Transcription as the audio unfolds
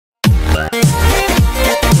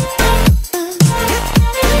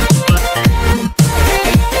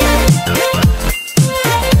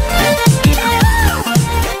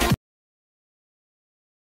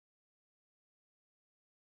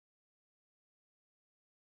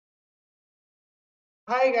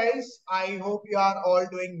Hi guys, I hope you are all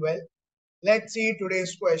doing well. Let's see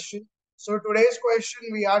today's question. So today's question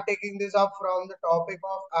we are taking this up from the topic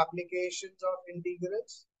of applications of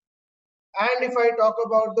integrals. And if I talk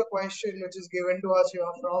about the question which is given to us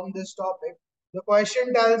here from this topic, the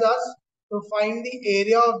question tells us to find the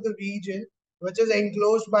area of the region which is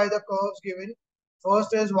enclosed by the curves given.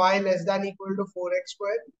 First is y less than equal to 4x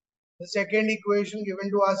squared. The second equation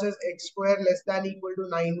given to us is x square less than equal to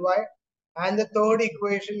 9y. And the third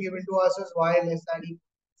equation given to us is y less than equal.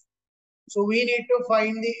 So we need to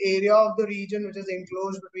find the area of the region which is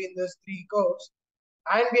enclosed between these three curves.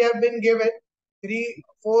 And we have been given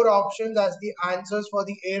four options as the answers for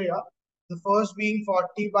the area. The first being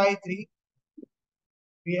 40 by 3.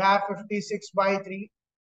 We have 56 by 3.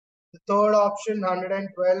 The third option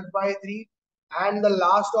 112 by 3. And the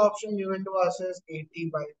last option given to us is 80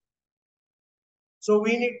 by 3. So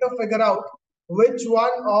we need to figure out which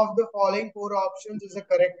one of the following four options is the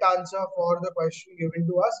correct answer for the question given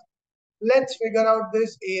to us. Let's figure out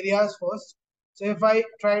these areas first. So if I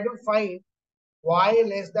try to find y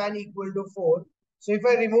less than equal to 4, so if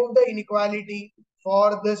I remove the inequality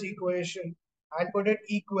for this equation and put it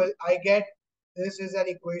equal, I get this is an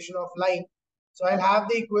equation of line. So I'll have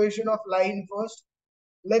the equation of line first.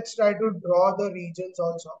 Let's try to draw the regions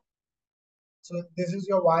also. So this is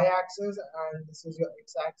your y-axis and this is your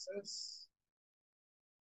x-axis.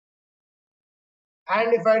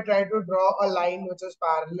 And if I try to draw a line which is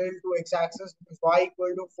parallel to x-axis, which is y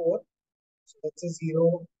equal to 4. So let's say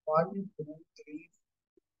 0, 1, 2, 3,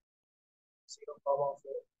 0, 4.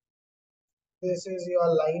 This is your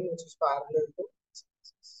line which is parallel to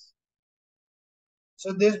x-axis.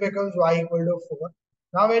 So this becomes y equal to 4.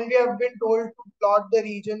 Now when we have been told to plot the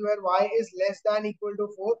region where y is less than equal to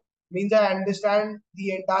 4, means I understand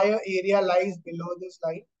the entire area lies below this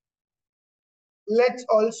line. Let's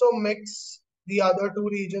also mix the other two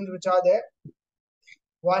regions which are there.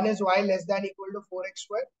 One is y less than equal to 4x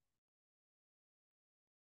squared.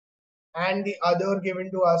 And the other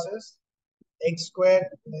given to us is x square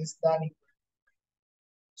less than equal.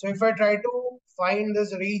 So if I try to find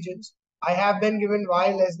these regions, I have been given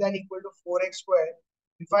y less than equal to 4x square.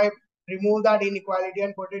 If I remove that inequality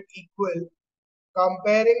and put it equal,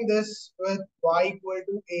 comparing this with y equal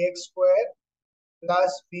to ax square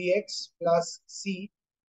plus bx plus c,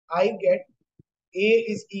 I get a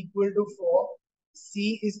is equal to 4,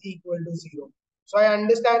 c is equal to 0. So I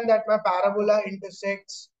understand that my parabola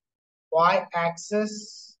intersects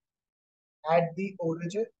y-axis at the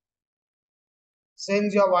origin.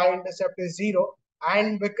 Since your y-intercept is 0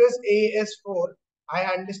 and because a is 4, I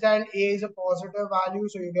understand a is a positive value,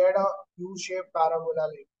 so you get a U-shaped parabola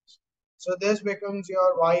like this. So this becomes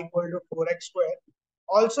your y equal to 4x square.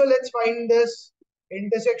 Also, let's find this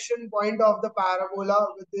intersection point of the parabola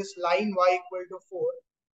with this line y equal to 4.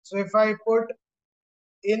 So if I put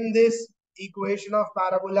in this equation of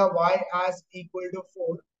parabola y as equal to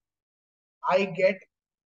 4, I get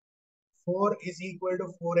 4 is equal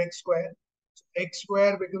to 4x square. So x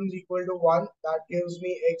square becomes equal to 1. That gives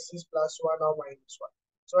me x is plus 1 or minus 1.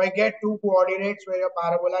 So I get two coordinates where your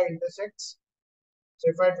parabola intersects. So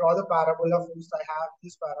if I draw the parabola first, I have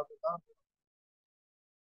this parabola.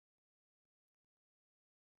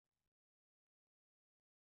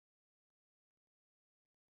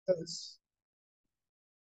 This.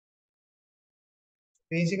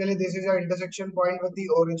 Basically, this is your intersection point with the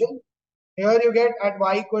origin. Here you get at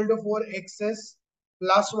y equal to 4, x is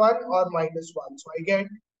plus 1 or minus 1. So I get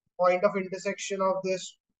point of intersection of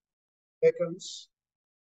this becomes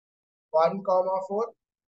 1 comma 4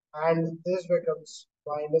 and this becomes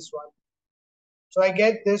minus 1. So I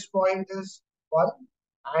get this point is 1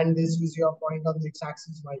 and this is your point of the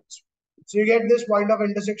x-axis minus 1. So you get this point of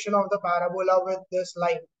intersection of the parabola with this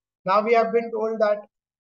line. Now we have been told that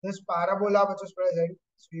this parabola which is present,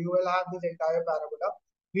 so you will have this entire parabola.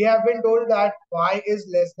 We have been told that y is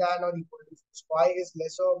less than or equal to 4. So y is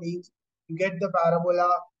lesser means you get the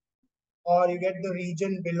parabola or you get the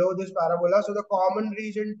region below this parabola. So the common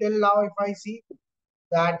region till now, if I see,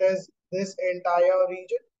 that is this entire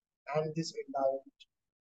region and this entire region.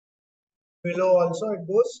 Below also it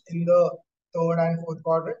goes in the third and fourth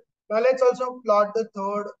quadrant. Now let's also plot the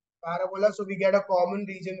third parabola. So we get a common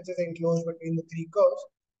region which is enclosed between the three curves.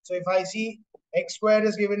 So if I see x square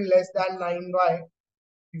is given less than 9y,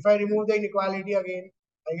 if I remove the inequality again,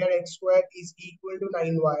 I get x square is equal to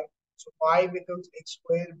 9y. So y becomes x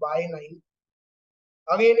square by 9.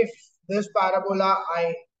 Again, if this parabola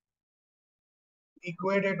I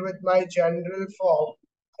equate it with my general form,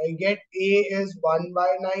 I get a is 1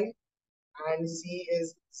 by 9 and c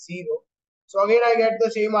is 0. So again, I get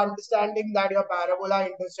the same understanding that your parabola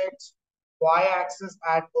intersects y-axis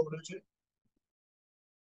at origin,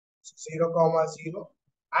 so 0 comma 0,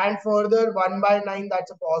 and further 1 by 9,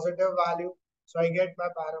 that's a positive value, so I get my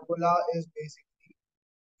parabola is basically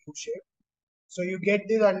U shape. So you get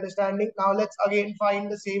this understanding. Now let's again find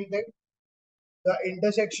the same thing, the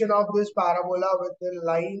intersection of this parabola with the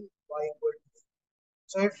line y equal to 4.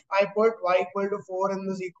 So if I put y equal to 4 in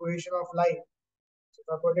this equation of line, so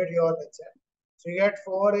if I put it here, let's say, so you get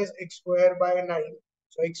 4 is x square by 9.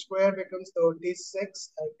 So x square becomes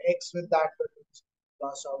 36 and x with that becomes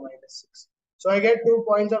plus or minus 6. So I get 2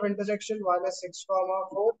 points of intersection. One is 6 comma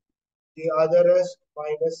 4. The other is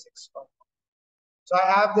minus 6 comma 4. So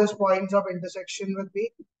I have these points of intersection with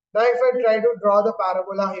me. Now if I try to draw the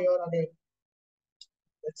parabola here again,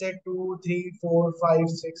 let's say 2, 3, 4, 5,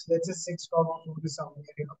 6. Let's say 6 comma 4 is somewhere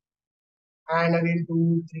here. And again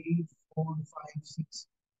 2, 3, 4, 5, 6.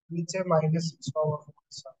 Let's say minus 6 comma 4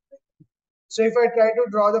 is somewhere. So if I try to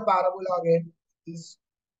draw the parabola again, this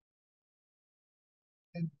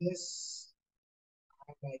and this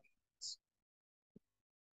and like this.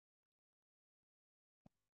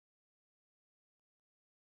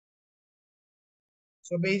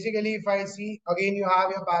 So basically, if I see again, you have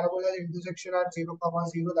your parabola intersection at 0 comma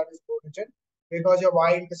 0, that is origin, because your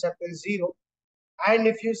y-intercept is 0. And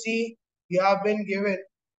if you see, you have been given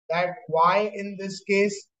that y in this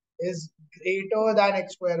case is greater than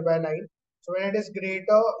x square by 9. So when it is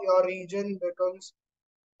greater, your region becomes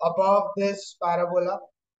above this parabola.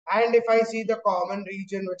 And if I see the common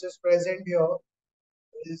region which is present here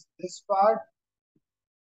is this part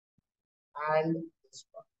and this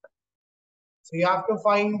part. So you have to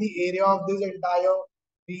find the area of this entire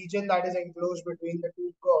region that is enclosed between the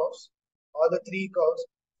two curves or the three curves.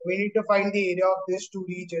 We need to find the area of these two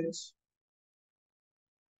regions.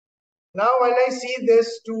 Now, when I see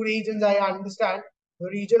these two regions, I understand the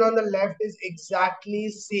region on the left is exactly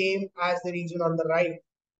same as the region on the right.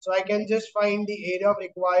 So I can just find the area of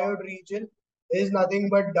required region is nothing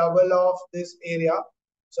but double of this area.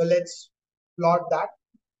 So let's plot that.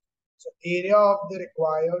 So area of the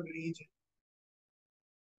required region,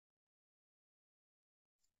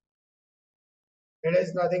 it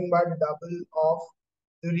is nothing but double of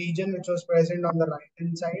the region which was present on the right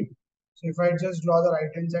hand side. So if I just draw the right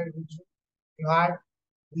hand side region, you had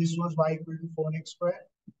this was y equal to 4x square.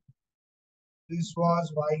 This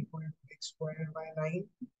was y equal to x squared by 9.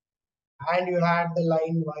 And you had the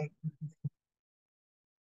line y equal to 4.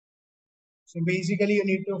 So basically, you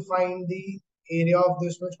need to find the area of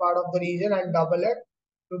this much part of the region and double it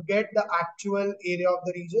to get the actual area of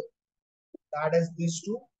the region. That is this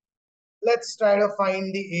two. Let's try to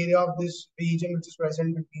find the area of this region which is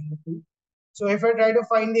present between the two. So if I try to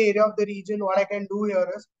find the area of the region, what I can do here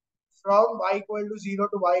is from y equal to 0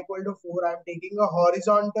 to y equal to 4, I'm taking a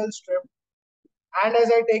horizontal strip. And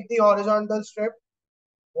as I take the horizontal strip,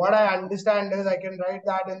 what I understand is I can write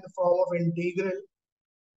that in the form of integral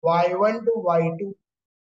y1 to y2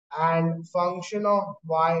 and function of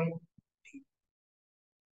y.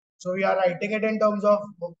 So we are writing it in terms of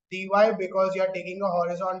dy because you are taking a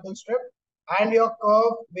horizontal strip and your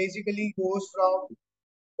curve basically goes from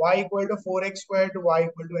y equal to 4x squared to y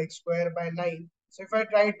equal to x squared by 9. So if I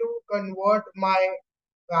try to convert my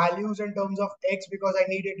values in terms of x because I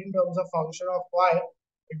need it in terms of function of y,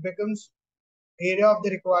 it becomes area of the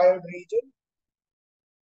required region.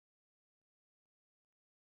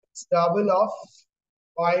 It's double of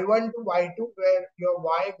y1 to y2 where your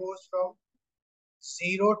y goes from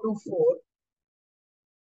 0 to 4.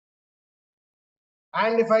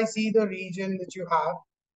 And if I see the region which you have,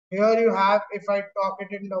 here you have, if I talk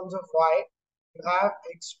it in terms of y, you have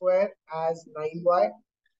x squared as 9y.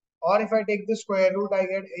 Or if I take the square root, I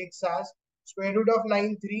get x as square root of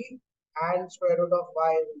 9, 3 and square root of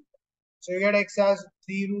y. So you get x as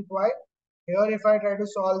 3 root y. Here if I try to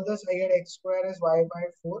solve this, I get x squared as y by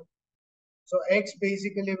 4. So x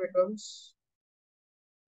basically becomes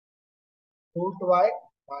root y.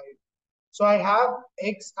 So I have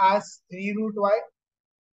x as 3 root y.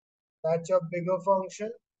 That's your bigger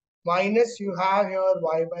function. Minus you have here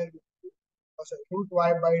y by root 2. Oh, sorry, root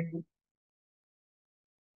y by 2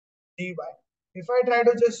 dy. If I try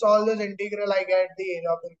to just solve this integral, I get the area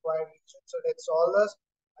of the required region. So let's solve this.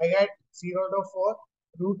 I get 0 to 4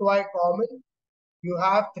 root y common. You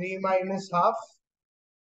have 3 minus half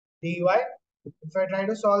dy. If I try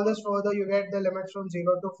to solve this further, you get the limits from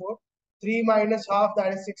 0 to 4. 3 minus half,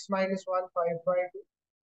 that is 6 minus 1, 5 by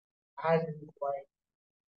 2 and root y.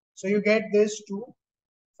 So you get this 2,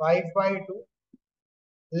 5 by 2.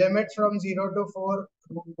 Limits from 0 to 4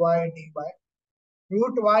 root y dy.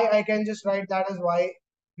 Root y, I can just write that as y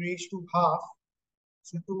raised to half.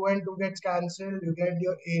 So 2 and 2 gets cancelled. You get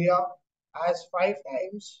your area as 5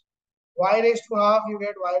 times y raised to half, you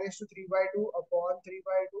get y raised to 3 by 2 upon 3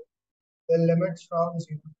 by 2, the limits from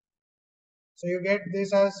 0. So you get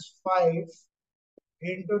this as 5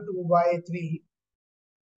 into 2 by 3,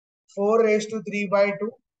 4 raised to 3 by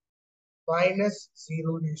 2 minus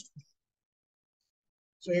 0 raised to 3.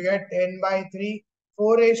 So you get 10 by 3.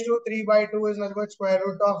 4 raised to 3 by 2 is nothing but square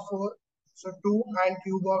root of 4. So 2 and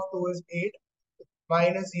cube of 2 is 8.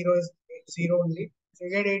 Minus 0 is 0 only. So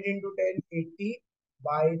you get 8 into 10, 80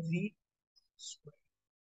 by 3 square.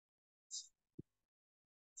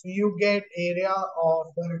 So you get area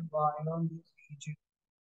of the required region.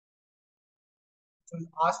 So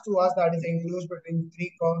asked to us that is enclosed between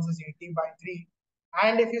three curves is 80 by 3.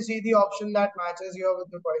 And if you see the option that matches here with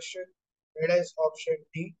the question, it is option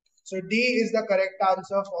D. So D is the correct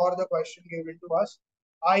answer for the question given to us.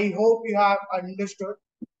 I hope you have understood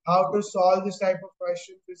how to solve this type of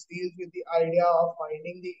question which deals with the idea of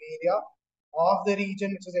finding the area of the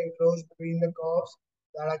region which is enclosed between the curves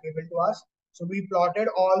that are given to us. So we plotted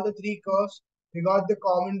all the three curves. We got the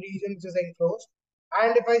common region which is enclosed.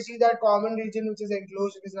 And if I see that common region which is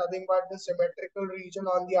enclosed, it is nothing but the symmetrical region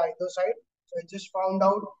on the either side. So I just found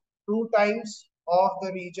out 2 times of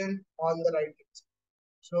the region on the right hand side.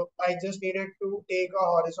 So I just needed to take a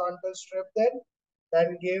horizontal strip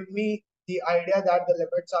then gave me the idea that the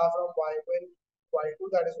limits are from y1 y2,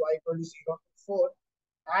 that is y equal to 0 to 4,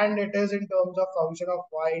 and it is in terms of function of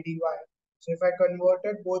y dy. So if I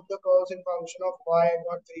converted both the curves in function of y, I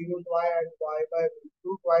got 3 root y and y by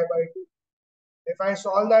root y by 2. If I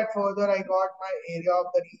solve that further, I got my area of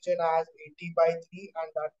the region as 80 by 3, and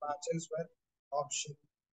that matches with option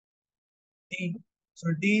D. So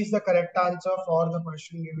D is the correct answer for the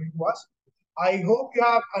question given to us. I hope you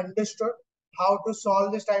have understood how to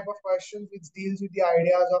solve this type of questions which deals with the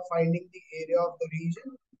ideas of finding the area of the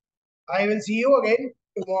region. I will see you again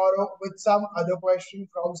tomorrow with some other question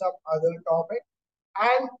from some other topic.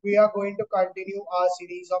 And we are going to continue our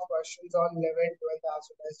series of questions on 11th, 12th as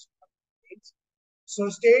well as 8th. So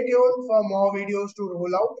stay tuned for more videos to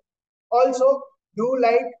roll out. Also, do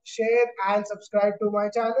like, share and subscribe to my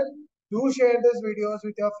channel. Do share these videos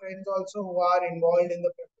with your friends also who are involved in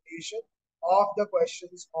the preparation of the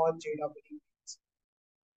questions on JEE.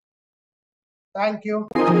 Thank you.